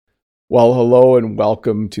Well, hello and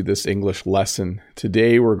welcome to this English lesson.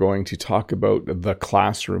 Today we're going to talk about the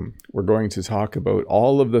classroom. We're going to talk about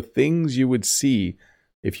all of the things you would see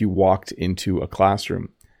if you walked into a classroom.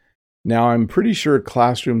 Now, I'm pretty sure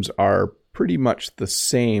classrooms are pretty much the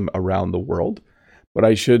same around the world, but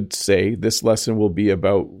I should say this lesson will be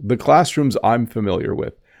about the classrooms I'm familiar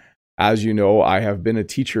with. As you know, I have been a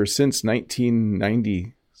teacher since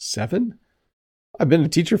 1997. I've been a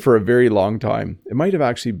teacher for a very long time. It might have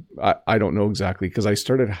actually, I don't know exactly, because I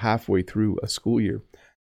started halfway through a school year.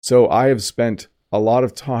 So I have spent a lot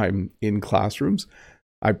of time in classrooms.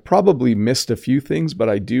 I probably missed a few things, but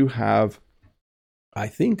I do have, I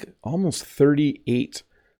think, almost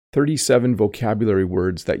 37 vocabulary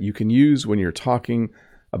words that you can use when you're talking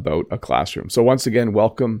about a classroom. So once again,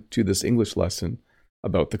 welcome to this English lesson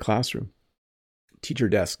about the classroom. Teacher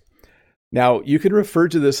desk. Now, you can refer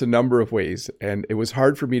to this a number of ways, and it was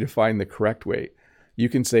hard for me to find the correct way. You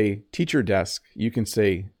can say teacher desk, you can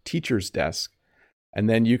say teacher's desk, and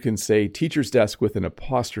then you can say teacher's desk with an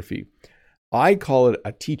apostrophe. I call it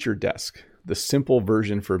a teacher desk. The simple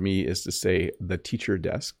version for me is to say the teacher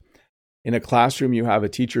desk. In a classroom, you have a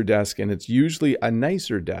teacher desk, and it's usually a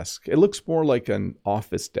nicer desk. It looks more like an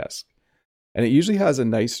office desk, and it usually has a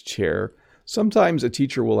nice chair. Sometimes a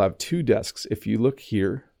teacher will have two desks. If you look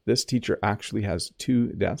here, this teacher actually has two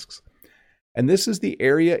desks. And this is the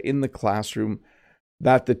area in the classroom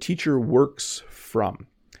that the teacher works from.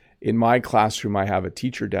 In my classroom, I have a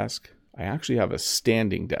teacher desk. I actually have a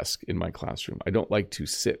standing desk in my classroom. I don't like to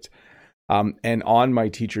sit. And on my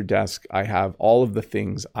teacher desk, I have all of the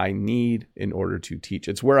things I need in order to teach.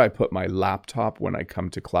 It's where I put my laptop when I come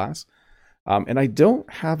to class. And I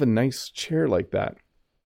don't have a nice chair like that.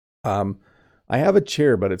 I have a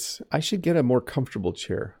chair, but I should get a more comfortable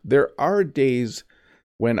chair. There are days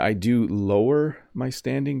when I do lower my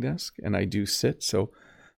standing desk and I do sit, so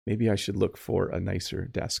maybe I should look for a nicer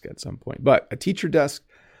desk at some point. But a teacher desk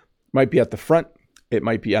might be at the front, it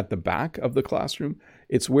might be at the back of the classroom.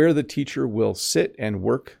 It's where the teacher will sit and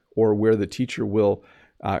work, or where the teacher will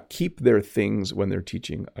keep their things when they're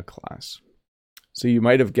teaching a class. So you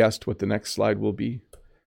might have guessed what the next slide will be.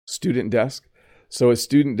 Student desk. So a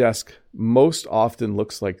student desk most often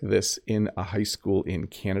looks like this in a high school in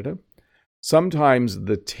Canada. Sometimes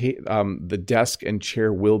the desk and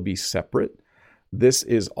chair will be separate. This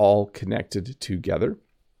is all connected together.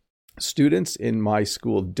 Students in my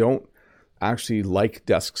school don't actually like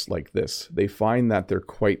desks like this. They find that they're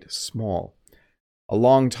quite small. A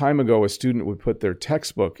long time ago, a student would put their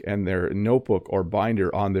textbook and their notebook or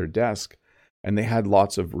binder on their desk, and they had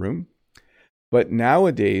lots of room. But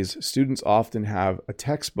nowadays, students often have a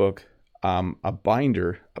textbook, a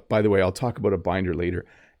binder. By the way, I'll talk about a binder later,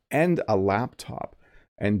 and a laptop.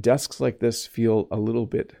 And desks like this feel a little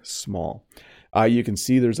bit small. You can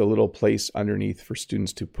see there's a little place underneath for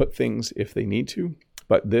students to put things if they need to.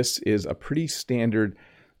 But this is a pretty standard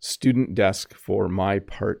student desk for my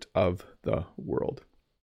part of the world.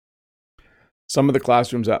 Some of the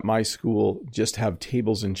classrooms at my school just have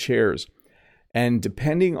tables and chairs. And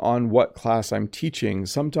depending on what class I'm teaching,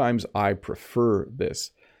 sometimes I prefer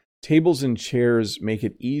this. Tables and chairs make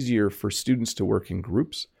it easier for students to work in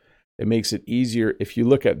groups. It makes it easier. If you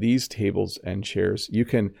look at these tables and chairs, you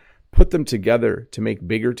can put them together to make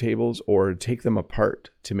bigger tables, or take them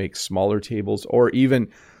apart to make smaller tables, or even,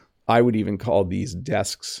 I would even call these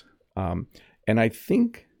desks. And I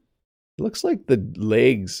think it looks like the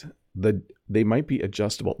legs, they might be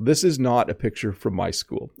adjustable. This is not a picture from my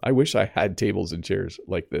school. I wish I had tables and chairs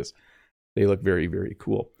like this. They look very, very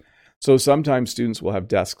cool. So sometimes students will have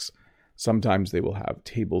desks. Sometimes they will have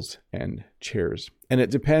tables and chairs. And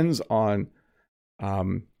it depends on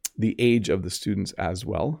the age of the students as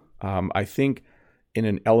well. I think in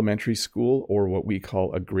an elementary school, or what we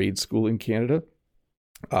call a grade school in Canada,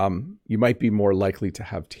 you might be more likely to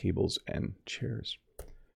have tables and chairs.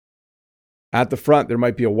 At the front, there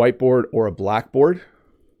might be a whiteboard or a blackboard.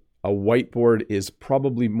 A whiteboard is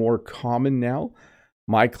probably more common now.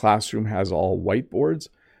 My classroom has all whiteboards.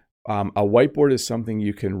 A whiteboard is something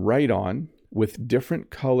you can write on with different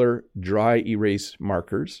color dry erase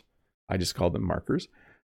markers. I just call them markers.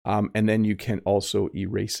 And then you can also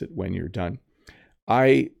erase it when you're done.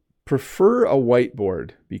 I prefer a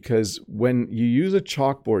whiteboard because when you use a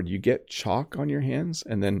chalkboard, you get chalk on your hands,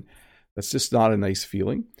 and then that's just not a nice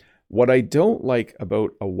feeling. What I don't like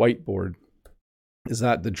about a whiteboard is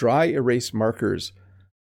that the dry erase markers,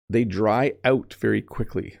 they dry out very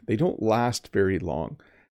quickly. They don't last very long.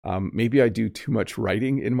 Maybe I do too much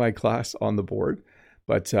writing in my class on the board,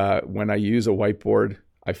 but when I use a whiteboard,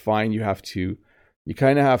 I find you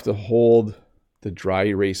kind of have to hold the dry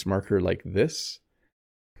erase marker like this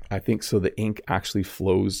I think so the ink actually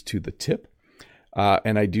flows to the tip.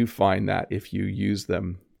 And I do find that if you use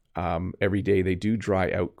them every day, they do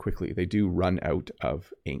dry out quickly. They do run out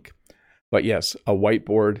of ink. But yes, a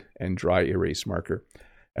whiteboard and dry erase marker.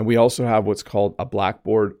 And we also have what's called a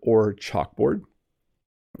blackboard or chalkboard.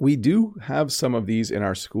 We do have some of these in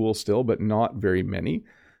our school still, but not very many.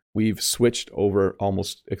 We've switched over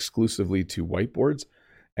almost exclusively to whiteboards.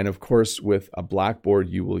 And of course, with a blackboard,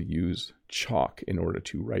 you will use chalk in order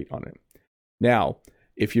to write on it. Now,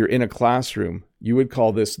 if you're in a classroom, you would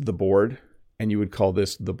call this the board and you would call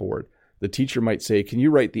this the board. The teacher might say, can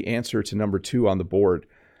you write the answer to number 2 on the board?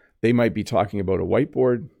 They might be talking about a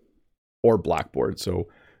whiteboard or blackboard. So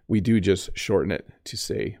we do just shorten it to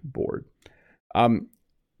say board.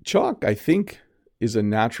 Chalk, I think, is a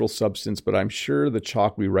natural substance, but I'm sure the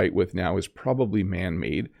chalk we write with now is probably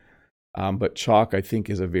man-made. But chalk, I think,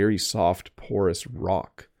 is a very soft, porous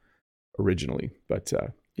rock originally. But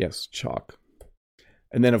yes, chalk.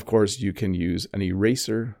 And then, of course, you can use an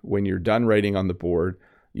eraser. When you're done writing on the board,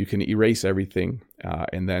 you can erase everything.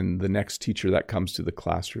 And then the next teacher that comes to the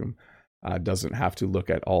classroom doesn't have to look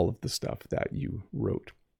at all of the stuff that you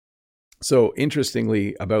wrote. So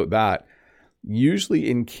interestingly about that,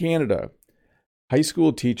 usually in Canada, high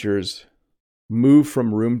school teachers move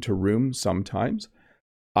from room to room sometimes.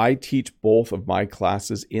 I teach both of my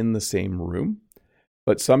classes in the same room,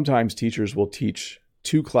 but sometimes teachers will teach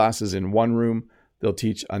 2 classes in one room. They'll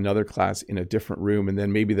teach another class in a different room, and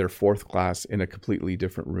then maybe their 4th class in a completely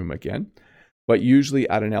different room again. But usually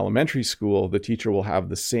at an elementary school, the teacher will have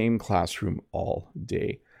the same classroom all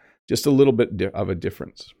day. Just a little bit of a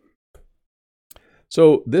difference.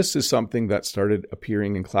 So this is something that started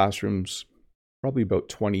appearing in classrooms probably about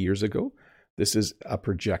 20 years ago. This is a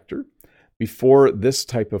projector. Before this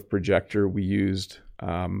type of projector, we used,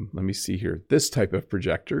 this type of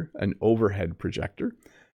projector, an overhead projector.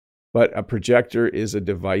 But a projector is a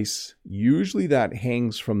device usually that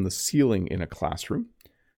hangs from the ceiling in a classroom.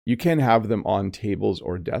 You can have them on tables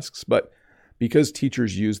or desks, but because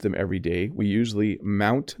teachers use them every day, we usually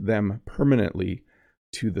mount them permanently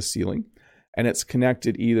to the ceiling. And it's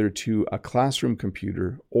connected either to a classroom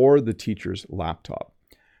computer or the teacher's laptop.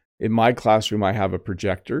 In my classroom, I have a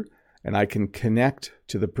projector, and I can connect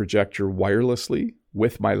to the projector wirelessly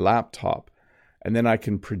with my laptop. And then I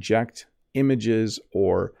can project images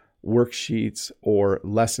or worksheets or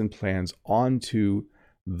lesson plans onto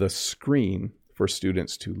the screen for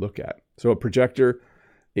students to look at. So a projector,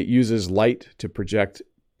 it uses light to project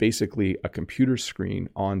basically a computer screen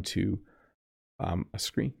onto a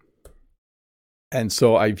screen. And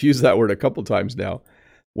so I've used that word a couple times now.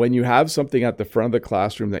 When you have something at the front of the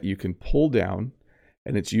classroom that you can pull down,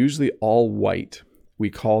 and it's usually all white, we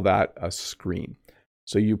call that a screen.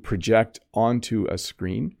 So you project onto a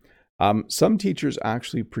screen. Some teachers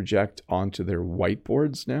actually project onto their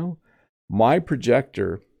whiteboards now. My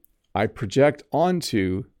projector, I project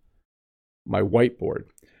onto my whiteboard.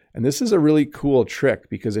 And this is a really cool trick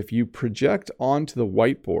because if you project onto the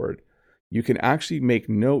whiteboard, you can actually make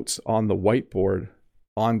notes on the whiteboard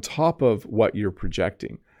on top of what you're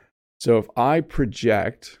projecting. So if I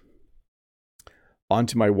project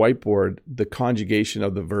onto my whiteboard the conjugation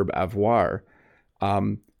of the verb avoir,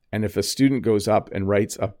 and if a student goes up and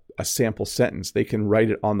writes a sample sentence, they can write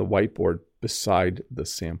it on the whiteboard beside the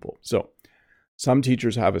sample. So some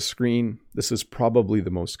teachers have a screen. This is probably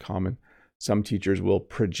the most common. Some teachers will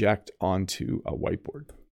project onto a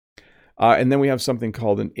whiteboard. And then we have something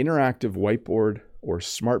called an interactive whiteboard or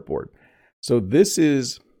smartboard. So this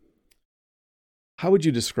is, how would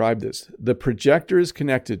you describe this? The projector is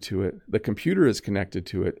connected to it, the computer is connected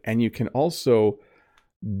to it, and you can also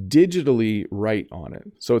digitally write on it.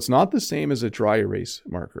 So it's not the same as a dry erase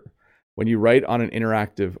marker. When you write on an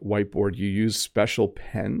interactive whiteboard, you use special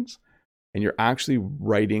pens, and you're actually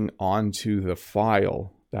writing onto the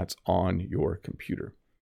file that's on your computer.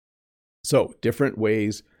 So different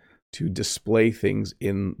ways to display things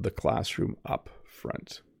in the classroom up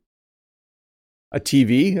front. A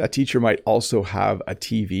TV, a teacher might also have a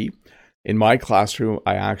TV. In my classroom,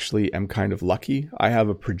 I actually am kind of lucky. I have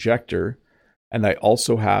a projector and I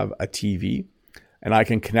also have a TV, and I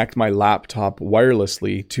can connect my laptop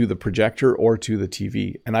wirelessly to the projector or to the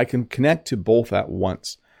TV, and I can connect to both at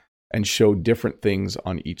once and show different things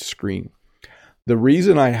on each screen. The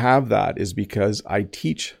reason I have that is because I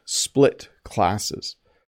teach split classes.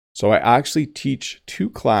 So I actually teach 2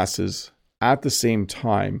 classes at the same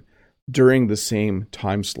time during the same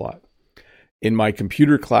time slot. In my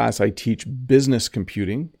computer class, I teach business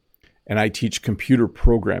computing and I teach computer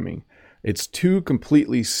programming. It's 2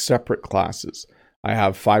 completely separate classes. I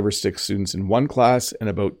have 5 or 6 students in one class and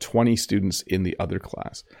about 20 students in the other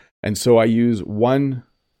class. And so I use one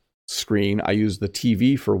screen. I use the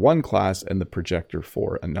TV for one class and the projector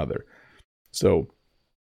for another. So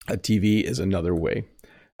a TV is another way.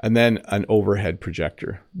 And then an overhead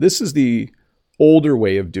projector. This is the older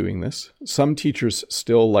way of doing this. Some teachers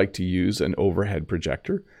still like to use an overhead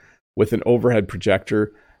projector. With an overhead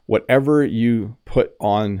projector, whatever you put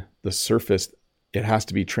on the surface, it has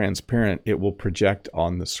to be transparent. It will project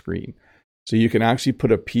on the screen. So you can actually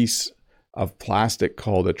put a piece of plastic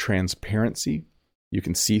called a transparency. You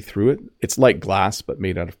can see through it. It's like glass, but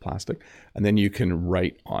made out of plastic. And then you can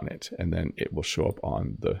write on it, and then it will show up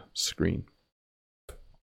on the screen.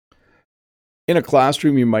 In a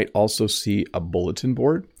classroom, you might also see a bulletin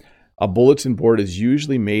board. A bulletin board is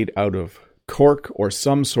usually made out of cork or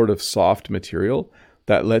some sort of soft material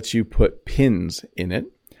that lets you put pins in it,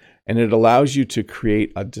 and it allows you to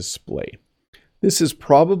create a display. This is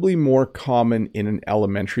probably more common in an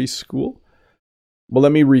elementary school. Well,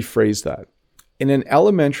 let me rephrase that. In an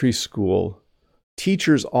elementary school,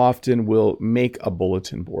 teachers often will make a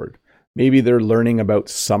bulletin board. Maybe they're learning about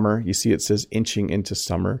summer. You see it says inching into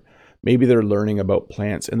summer. Maybe they're learning about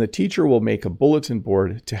plants, and the teacher will make a bulletin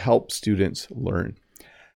board to help students learn.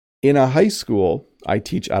 In a high school, I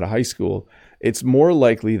teach at a high school, it's more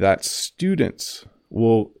likely that students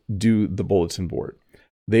will do the bulletin board.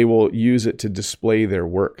 They will use it to display their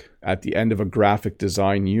work. At the end of a graphic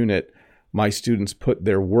design unit, my students put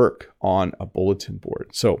their work on a bulletin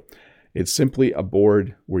board. So it's simply a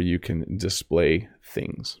board where you can display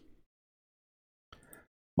things.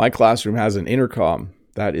 My classroom has an intercom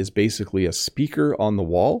that is basically a speaker on the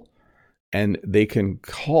wall, and they can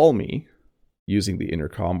call me using the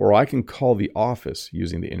intercom, or I can call the office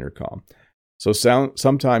using the intercom. So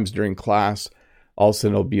sometimes during class, all of a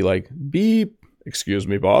sudden it'll be like, beep, excuse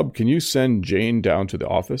me, Bob, can you send Jane down to the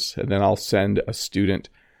office? And then I'll send a student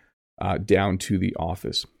down to the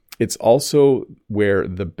office. It's also where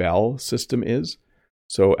the bell system is.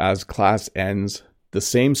 So as class ends, the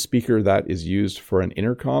same speaker that is used for an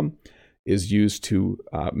intercom is used to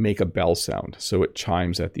make a bell sound. So it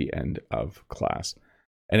chimes at the end of class.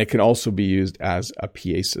 And it can also be used as a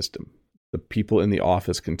PA system. The people in the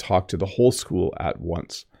office can talk to the whole school at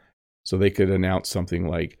once. So they could announce something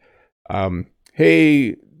like,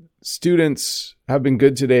 hey, students have been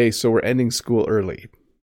good today, so we're ending school early.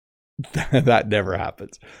 That never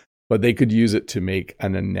happens. But they could use it to make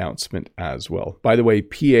an announcement as well. By the way,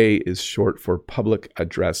 PA is short for Public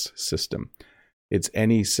Address System. It's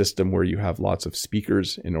any system where you have lots of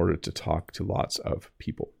speakers in order to talk to lots of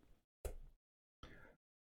people.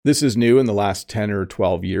 This is new in the last 10 or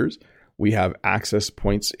 12 years. We have access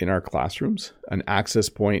points in our classrooms. An access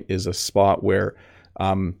point is a spot where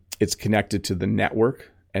it's connected to the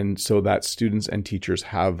network, and so that students and teachers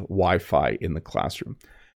have Wi-Fi in the classroom.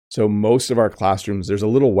 So most of our classrooms, there's a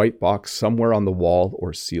little white box somewhere on the wall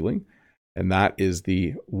or ceiling, and that is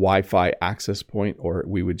the Wi-Fi access point, or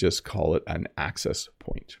we would just call it an access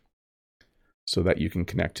point, so that you can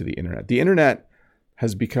connect to the internet. The internet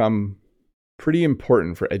has become pretty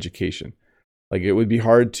important for education. Like, it would be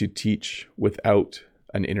hard to teach without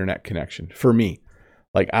an internet connection for me.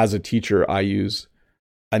 Like, as a teacher, I use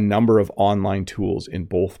a number of online tools in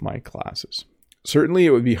both my classes. Certainly,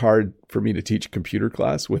 it would be hard for me to teach computer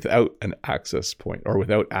class without an access point or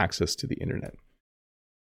without access to the internet.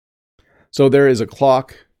 So there is a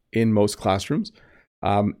clock in most classrooms.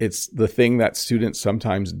 It's the thing that students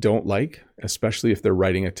sometimes don't like, especially if they're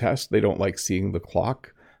writing a test. They don't like seeing the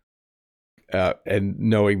clock and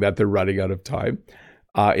knowing that they're running out of time.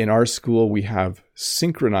 In our school, we have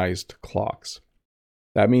synchronized clocks.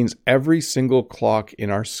 That means every single clock in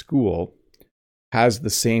our school has the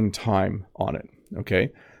same time on it, okay?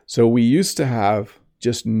 So we used to have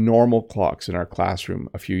just normal clocks in our classroom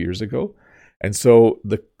a few years ago. And so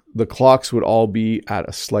the clocks would all be at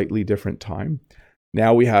a slightly different time.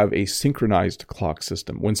 Now we have a synchronized clock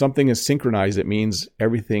system. When something is synchronized, it means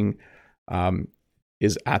everything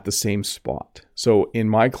is at the same spot. So in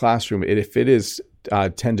my classroom, if it is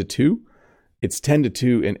 10 to 2, it's 10 to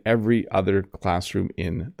 2 in every other classroom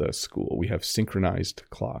in the school. We have synchronized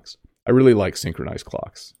clocks. I really like synchronized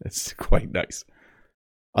clocks. It's quite nice.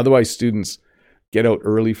 Otherwise, students get out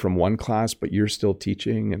early from one class, but you're still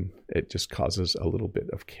teaching, and it just causes a little bit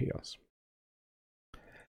of chaos.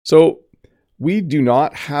 So we do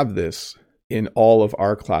not have this in all of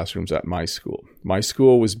our classrooms at my school. My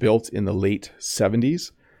school was built in the late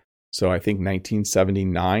 70s. So I think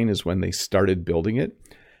 1979 is when they started building it.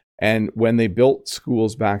 And when they built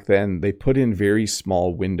schools back then, they put in very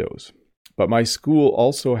small windows. But my school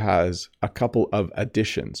also has a couple of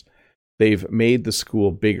additions. they've made the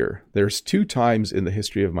school bigger. There's 2 times in the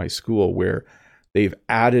history of my school where they've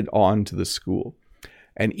added on to the school.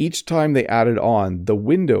 And each time they added on, the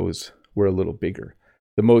windows were a little bigger.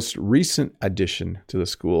 The most recent addition to the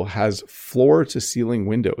school has floor-to-ceiling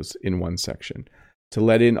windows in one section to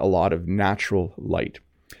let in a lot of natural light.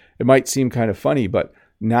 It might seem kind of funny, but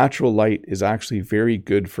natural light is actually very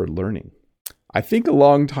good for learning. I think a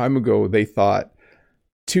long time ago they thought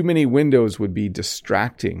too many windows would be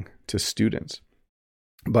distracting to students.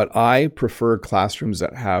 But I prefer classrooms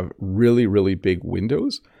that have really, really big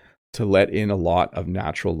windows to let in a lot of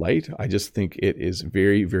natural light. I just think it is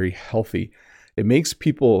very, very healthy. It makes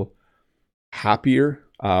people happier.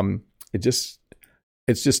 It's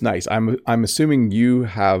just nice. I'm assuming you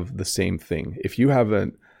have the same thing. If you have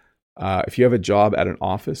a job at an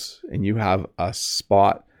office and you have a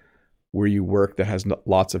spot where you work that has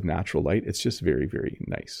lots of natural light, it's just very, very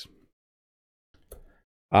nice.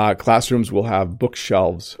 Classrooms will have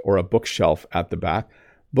bookshelves or a bookshelf at the back.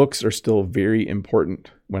 Books are still very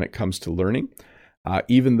important when it comes to learning,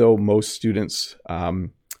 even though most students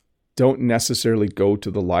don't necessarily go to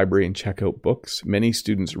the library and check out books. Many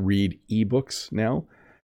students read ebooks now,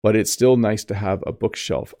 but it's still nice to have a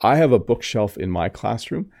bookshelf. I have a bookshelf in my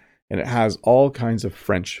classroom, and it has all kinds of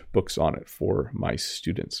French books on it for my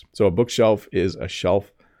students. So a bookshelf is a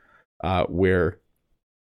shelf where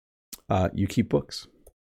you keep books.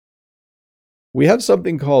 We have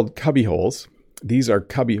something called cubby holes. These are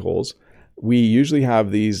cubby holes. We usually have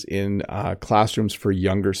these in classrooms for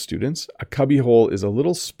younger students. A cubby hole is a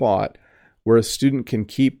little spot where a student can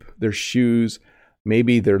keep their shoes,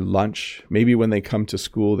 maybe their lunch. Maybe when they come to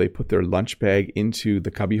school, they put their lunch bag into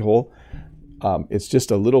the cubby hole. It's just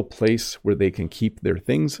a little place where they can keep their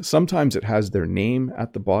things. Sometimes it has their name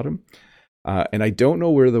at the bottom. And I don't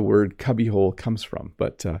know where the word cubby hole comes from,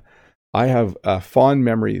 but I have fond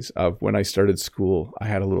memories of when I started school. I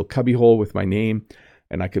had a little cubby hole with my name,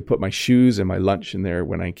 and I could put my shoes and my lunch in there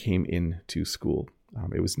when I came into school.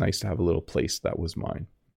 It was nice to have a little place that was mine.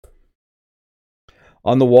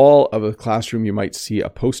 On the wall of a classroom, you might see a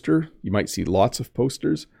poster. You might see lots of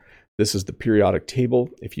posters. This is the periodic table.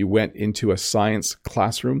 If you went into a science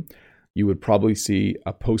classroom, you would probably see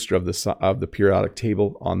a poster of the periodic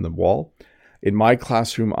table on the wall. In my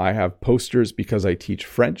classroom, I have posters because I teach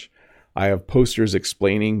French. I have posters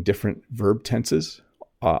explaining different verb tenses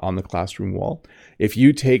on the classroom wall. If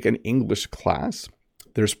you take an English class,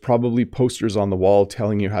 there's probably posters on the wall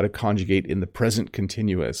telling you how to conjugate in the present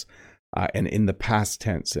continuous and in the past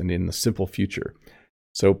tense and in the simple future.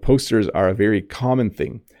 So posters are a very common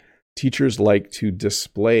thing. Teachers like to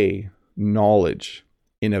display knowledge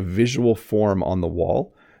in a visual form on the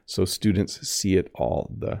wall so students see it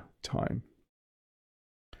all the time.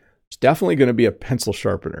 There's definitely going to be a pencil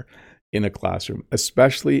sharpener in a classroom,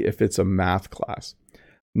 especially if it's a math class.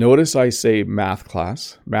 Notice I say math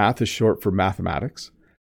class. Math is short for mathematics.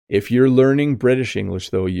 If you're learning British English,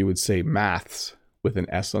 though, you would say maths with an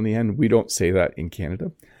S on the end. We don't say that in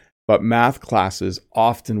Canada. But math classes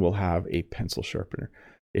often will have a pencil sharpener.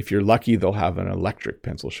 If you're lucky, they'll have an electric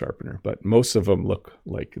pencil sharpener, but most of them look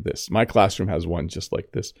like this. My classroom has one just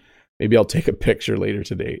like this. Maybe I'll take a picture later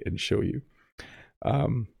today and show you.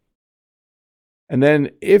 And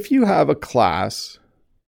then if you have a class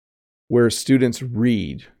where students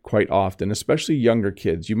read quite often, especially younger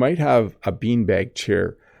kids, you might have a beanbag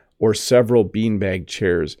chair or several beanbag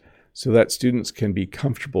chairs so that students can be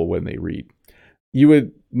comfortable when they read. You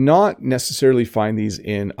would not necessarily find these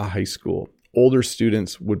in a high school. Older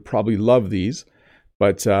students would probably love these,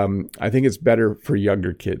 but I think it's better for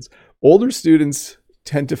younger kids. Older students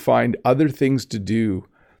tend to find other things to do.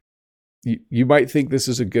 You might think this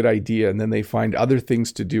is a good idea, and then they find other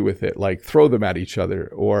things to do with it, like throw them at each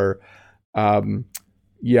other or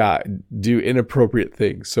do inappropriate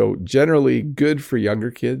things. So generally good for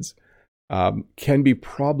younger kids, can be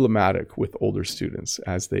problematic with older students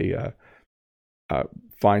as they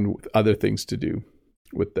find other things to do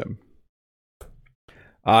with them.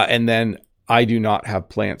 And then I do not have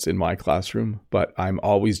plants in my classroom, but I'm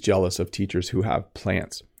always jealous of teachers who have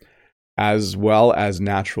plants, as well as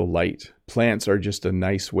natural light. Plants are just a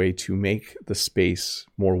nice way to make the space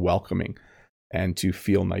more welcoming and to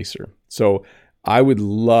feel nicer. So I would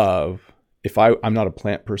love, if I'm not a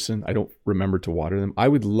plant person, I don't remember to water them. I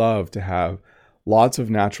would love to have lots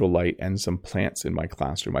of natural light and some plants in my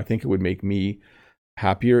classroom. I think it would make me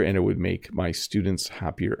happier and it would make my students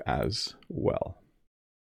happier as well.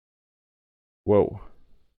 Whoa,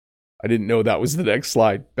 I didn't know that was the next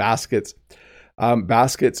slide. Baskets.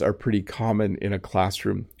 Baskets are pretty common in a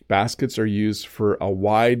classroom. Baskets are used for a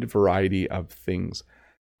wide variety of things.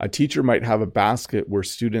 A teacher might have a basket where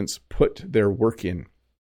students put their work in.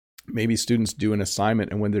 Maybe students do an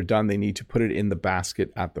assignment, and when they're done, they need to put it in the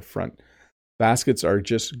basket at the front. Baskets are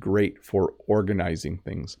just great for organizing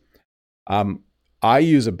things. I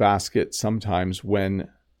use a basket sometimes when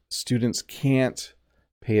students can't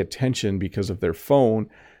pay attention because of their phone,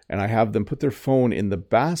 and I have them put their phone in the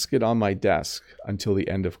basket on my desk until the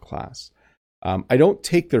end of class. I don't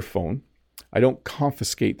take their phone. I don't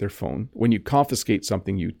confiscate their phone. When you confiscate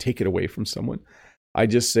something, you take it away from someone. I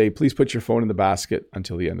just say, please put your phone in the basket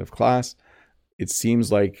until the end of class. It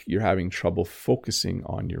seems like you're having trouble focusing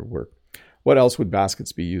on your work. What else would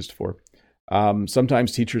baskets be used for?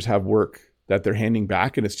 Sometimes teachers have work that they're handing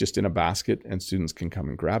back and it's just in a basket and students can come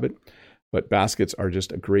and grab it. But baskets are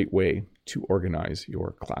just a great way to organize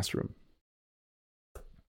your classroom.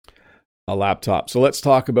 A laptop. So let's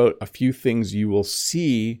talk about a few things you will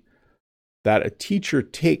see that a teacher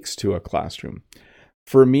takes to a classroom.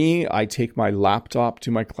 For me, I take my laptop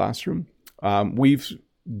to my classroom. We've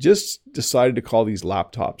just decided to call these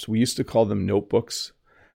laptops. We used to call them notebooks.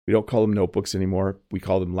 We don't call them notebooks anymore. We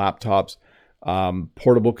call them laptops.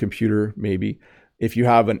 Portable computer, maybe. If you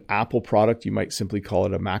have an Apple product, you might simply call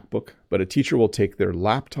it a MacBook. But a teacher will take their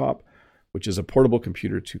laptop, which is a portable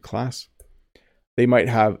computer, to class. They might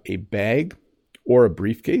have a bag or a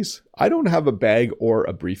briefcase. I don't have a bag or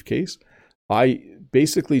a briefcase. I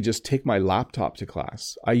basically just take my laptop to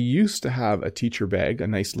class. I used to have a teacher bag, a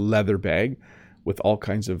nice leather bag with all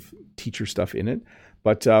kinds of teacher stuff in it.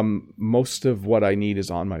 But most of what I need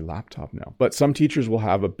is on my laptop now. But some teachers will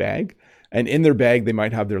have a bag, and in their bag, they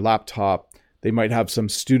might have their laptop. They might have some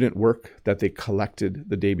student work that they collected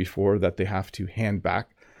the day before that they have to hand back.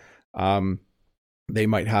 They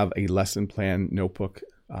might have a lesson plan notebook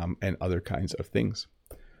and other kinds of things.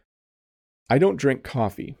 I don't drink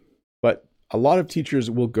coffee, but a lot of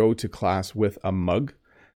teachers will go to class with a mug.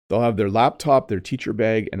 They'll have their laptop, their teacher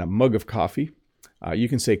bag, and a mug of coffee. You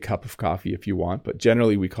can say cup of coffee if you want, but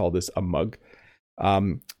generally we call this a mug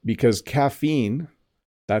because caffeine,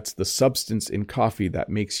 that's the substance in coffee that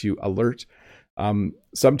makes you alert.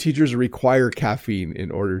 Some teachers require caffeine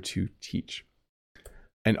in order to teach.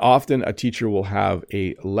 And often a teacher will have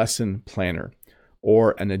a lesson planner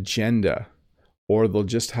or an agenda, or they'll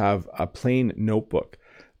just have a plain notebook.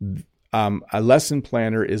 A lesson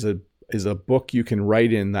planner is a book you can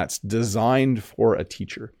write in that's designed for a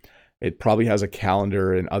teacher. It probably has a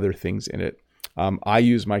calendar and other things in it. I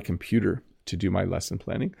use my computer to do my lesson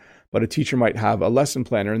planning, but a teacher might have a lesson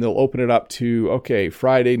planner and they'll open it up to, okay,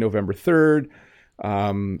 Friday, November 3rd,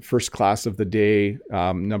 first class of the day.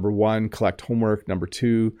 Number 1, collect homework. Number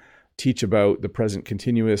 2, teach about the present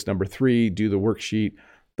continuous. Number 3, do the worksheet.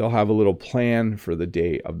 They'll have a little plan for the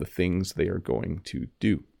day of the things they are going to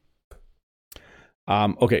do.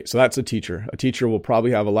 Okay, so that's a teacher. A teacher will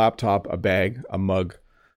probably have a laptop, a bag, a mug,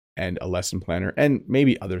 and a lesson planner, and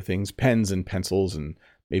maybe other things, pens and pencils, and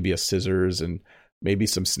maybe a scissors, and maybe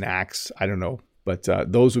some snacks. I don't know, but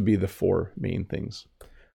those would be the 4 main things.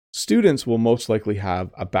 Students will most likely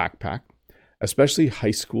have a backpack, especially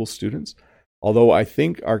high school students, although I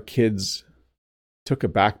think our kids took a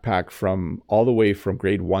backpack from all the way from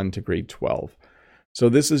grade 1 to grade 12. So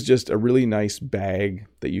this is just a really nice bag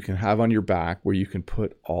that you can have on your back where you can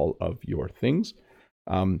put all of your things.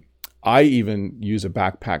 I even use a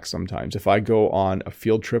backpack sometimes. If I go on a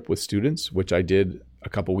field trip with students, which I did a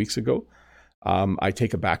couple weeks ago, I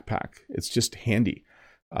take a backpack. It's just handy.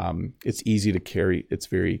 It's easy to carry. It's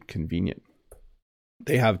very convenient.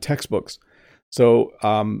 They have textbooks. So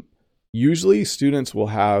usually students will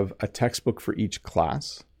have a textbook for each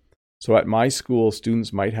class. So at my school,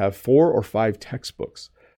 students might have 4 or 5 textbooks.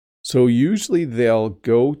 So usually they'll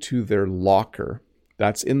go to their locker.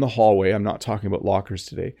 That's in the hallway. I'm not talking about lockers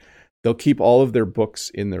today. They'll keep all of their books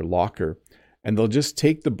in their locker, and they'll just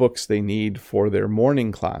take the books they need for their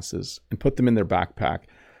morning classes and put them in their backpack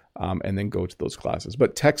and then go to those classes.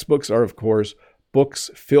 But textbooks are, of course, books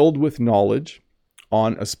filled with knowledge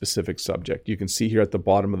on a specific subject. You can see here at the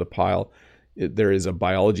bottom of the pile, there is a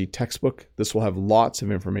biology textbook. This will have lots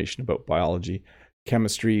of information about biology,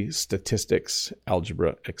 chemistry, statistics,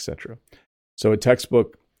 algebra, etc. So a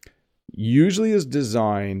textbook usually is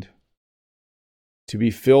designed to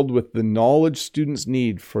be filled with the knowledge students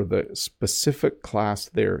need for the specific class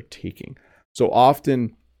they're taking. So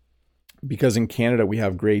often, because in Canada we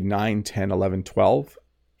have grade 9, 10, 11, 12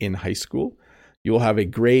 in high school, you will have a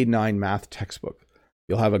grade 9 math textbook.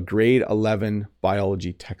 You'll have a grade 11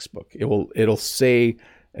 biology textbook. It'll say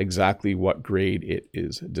exactly what grade it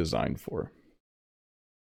is designed for.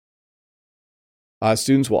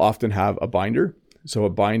 Students will often have a binder. So a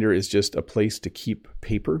binder is just a place to keep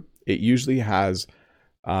paper. It usually has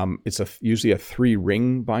It's usually a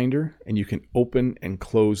 3-ring binder, and you can open and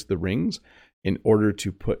close the rings in order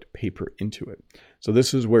to put paper into it. So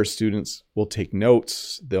this is where students will take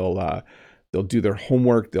notes. They'll do their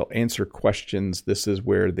homework. They'll answer questions. This is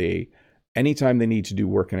where anytime they need to do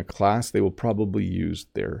work in a class, they will probably use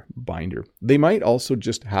their binder. They might also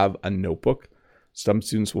just have a notebook. Some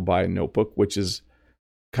students will buy a notebook, which is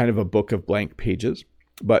kind of a book of blank pages,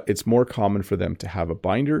 but it's more common for them to have a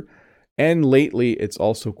binder. And lately, it's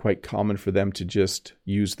also quite common for them to just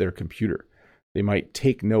use their computer. They might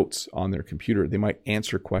take notes on their computer. They might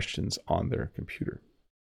answer questions on their computer.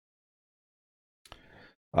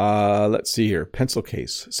 Let's see here, pencil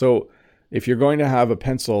case. So if you're going to have a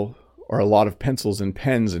pencil or a lot of pencils and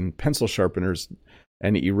pens and pencil sharpeners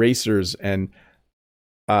and erasers, and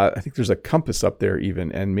I think there's a compass up there even,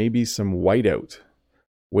 and maybe some whiteout.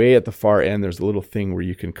 Way at the far end, there's a little thing where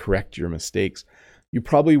you can correct your mistakes. You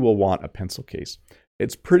probably will want a pencil case.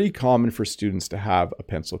 It's pretty common for students to have a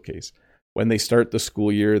pencil case. When they start the school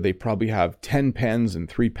year, they probably have 10 pens and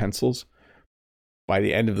 3 pencils. By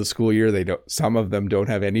the end of the school year, some of them don't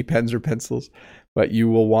have any pens or pencils, but you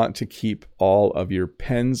will want to keep all of your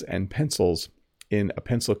pens and pencils in a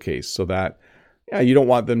pencil case so that you don't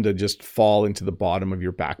want them to just fall into the bottom of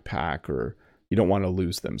your backpack, or you don't want to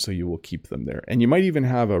lose them, so you will keep them there. And you might even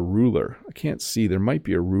have a ruler. I can't see. There might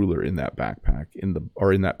be a ruler in that backpack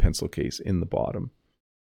or in that pencil case in the bottom.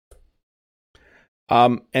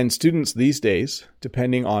 And students these days,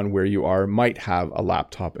 depending on where you are, might have a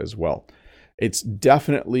laptop as well. It's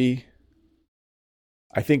definitely,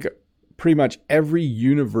 I think pretty much every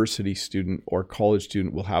university student or college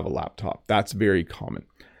student will have a laptop. That's very common.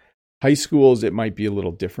 High schools, it might be a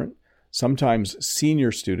little different. Sometimes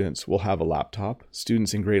senior students will have a laptop.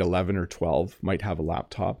 Students in grade 11 or 12 might have a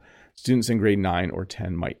laptop. Students in grade 9 or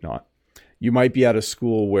 10 might not. You might be at a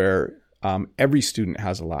school where every student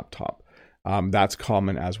has a laptop. That's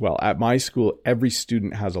common as well. At my school, every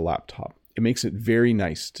student has a laptop. It makes it very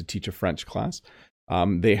nice to teach a French class.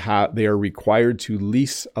 They are required to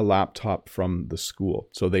lease a laptop from the school.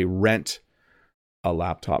 So they rent a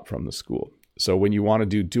laptop from the school. So when you want to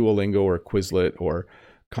do Duolingo or Quizlet or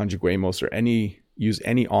Conjuguemos or use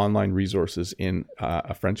any online resources in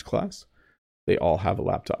a French class, they all have a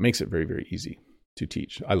laptop. Makes it very, very easy to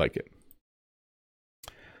teach. I like it.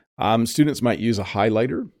 Students might use a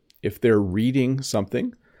highlighter if they're reading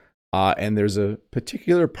something and there's a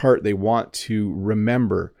particular part they want to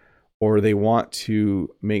remember, or they want to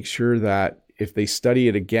make sure that if they study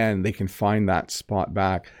it again, they can find that spot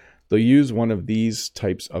back. They'll use one of these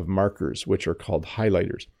types of markers, which are called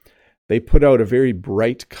highlighters. They put out a very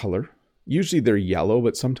bright color. Usually they're yellow,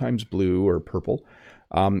 but sometimes blue or purple.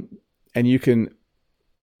 And you can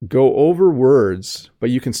go over words, but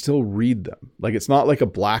you can still read them. Like, it's not like a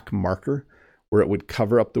black marker where it would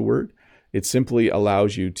cover up the word. It simply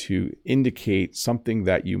allows you to indicate something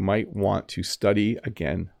that you might want to study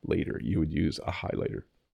again later. You would use a highlighter.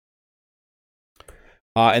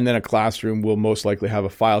 And then a classroom will most likely have a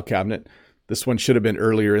file cabinet. This one should have been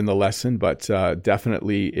earlier in the lesson, but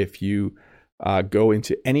definitely if you go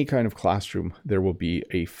into any kind of classroom, there will be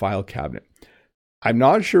a file cabinet. I'm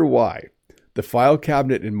not sure why. The file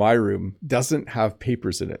cabinet in my room doesn't have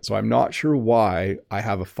papers in it, so I'm not sure why I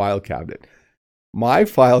have a file cabinet. My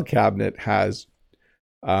file cabinet has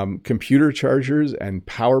computer chargers and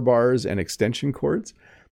power bars and extension cords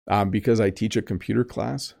because I teach a computer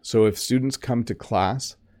class. So if students come to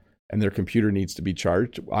class and their computer needs to be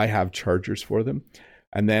charged, I have chargers for them.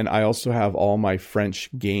 And then I also have all my French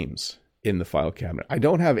games in the file cabinet. I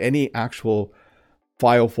don't have any actual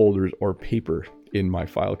file folders or paper in my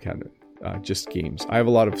file cabinet, just games. I have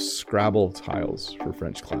a lot of Scrabble tiles for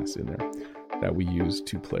French class in there that we use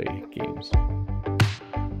to play games.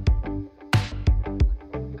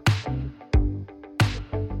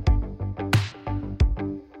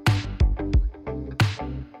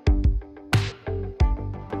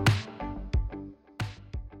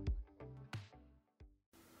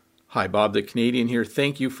 Hi, Bob the Canadian here.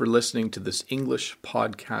 Thank you for listening to this English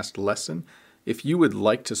podcast lesson. If you would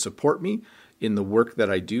like to support me in the work that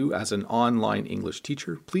I do as an online English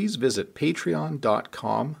teacher, please visit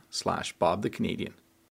patreon.com/Bob the Canadian.